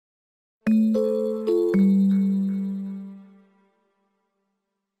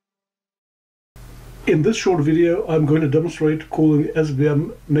In this short video, I'm going to demonstrate calling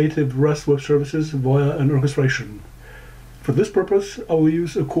SBM native REST web services via an orchestration. For this purpose, I will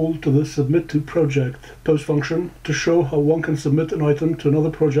use a call to the submit to project post function to show how one can submit an item to another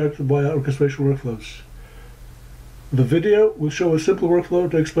project via orchestration workflows. The video will show a simple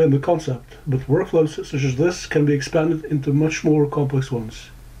workflow to explain the concept, but workflows such as this can be expanded into much more complex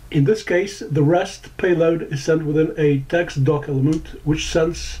ones. In this case, the REST payload is sent within a text doc element, which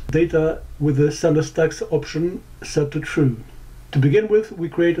sends data with the send as text option set to true. To begin with, we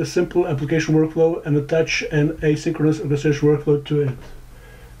create a simple application workflow and attach an asynchronous orchestration workflow to it.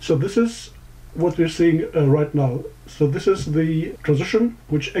 So this is what we're seeing right now. So this is the transition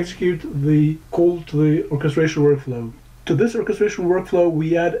which executes the call to the orchestration workflow. To this orchestration workflow,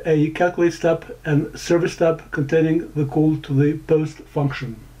 we add a calculate step and service step containing the call to the post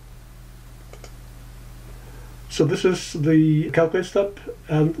function. So this is the calculate step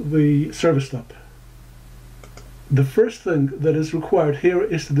and the service step. The first thing that is required here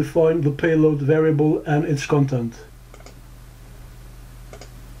is to define the payload variable and its content.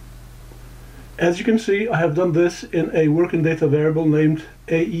 As you can see, I have done this in a working data variable named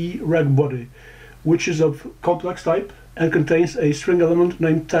ae_regbody, which is of complex type and contains a string element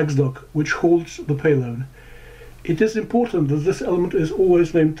named tagsdoc, which holds the payload. It is important that this element is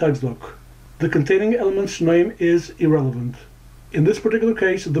always named tagsdoc. The containing element's name is irrelevant. In this particular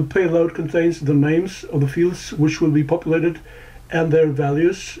case, the payload contains the names of the fields which will be populated and their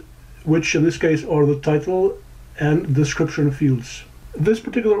values, which in this case are the title and description fields. This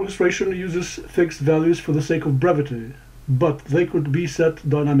particular orchestration uses fixed values for the sake of brevity, but they could be set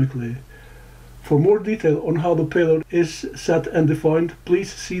dynamically. For more detail on how the payload is set and defined,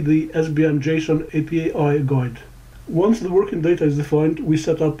 please see the SBM JSON API guide. Once the working data is defined, we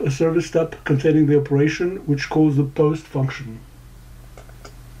set up a service step containing the operation which calls the post function.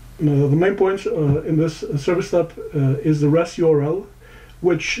 Now, the main points in this service step is the REST URL,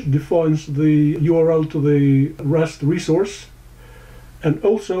 which defines the URL to the REST resource, and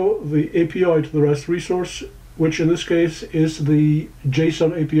also the API to the REST resource, which in this case is the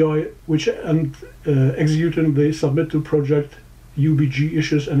JSON API, which executing the submit to project UBG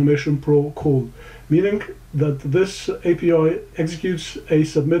issues animation pro call, meaning that this API executes a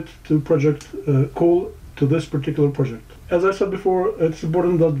submit to project call to this particular project. As I said before, it's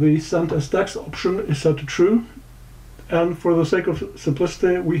important that the send as text option is set to true, and for the sake of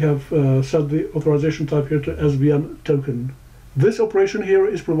simplicity, we have set the authorization type here to SBM token. This operation here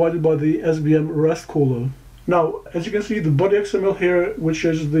is provided by the SBM REST caller. Now, as you can see, the body XML here, which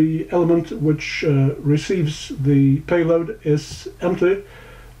is the element which receives the payload, is empty,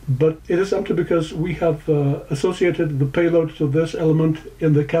 but it is empty because we have associated the payload to this element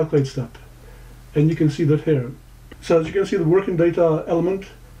in the calculate step, and you can see that here. So as you can see, the working data element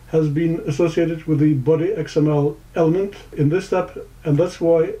has been associated with the body XML element in this step, and that's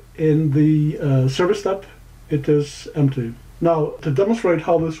why in the service step it is empty. Now, to demonstrate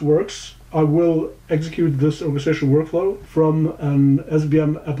how this works, I will execute this orchestration workflow from an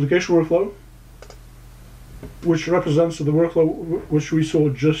SBM application workflow, which represents the workflow which we saw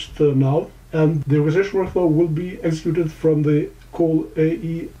just now. And the orchestration workflow will be executed from the call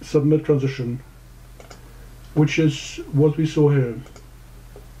AE submit transition, which is what we saw here.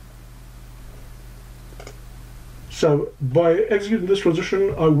 So by executing this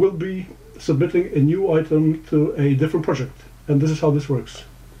transition, I will be submitting a new item to a different project. And this is how this works.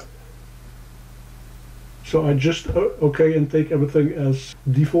 So I just OK and take everything as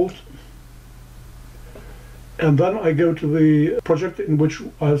default. And then I go to the project in which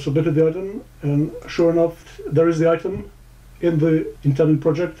I have submitted the item, and sure enough, there is the item in the intended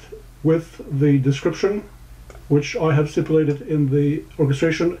project with the description, which I have stipulated in the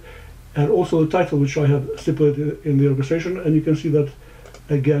orchestration, and also the title, which I have stipulated in the orchestration. And you can see that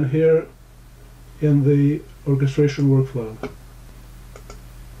again here in the orchestration workflow.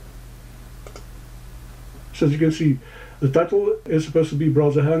 So as you can see, the title is supposed to be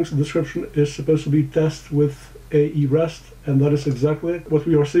browser hangs, the description is supposed to be test with AE REST, and that is exactly what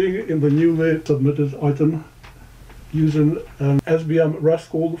we are seeing in the newly submitted item using an SBM REST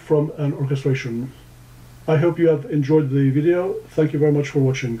call from an orchestration. I hope you have enjoyed the video. Thank you very much for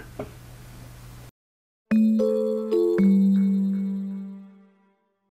watching.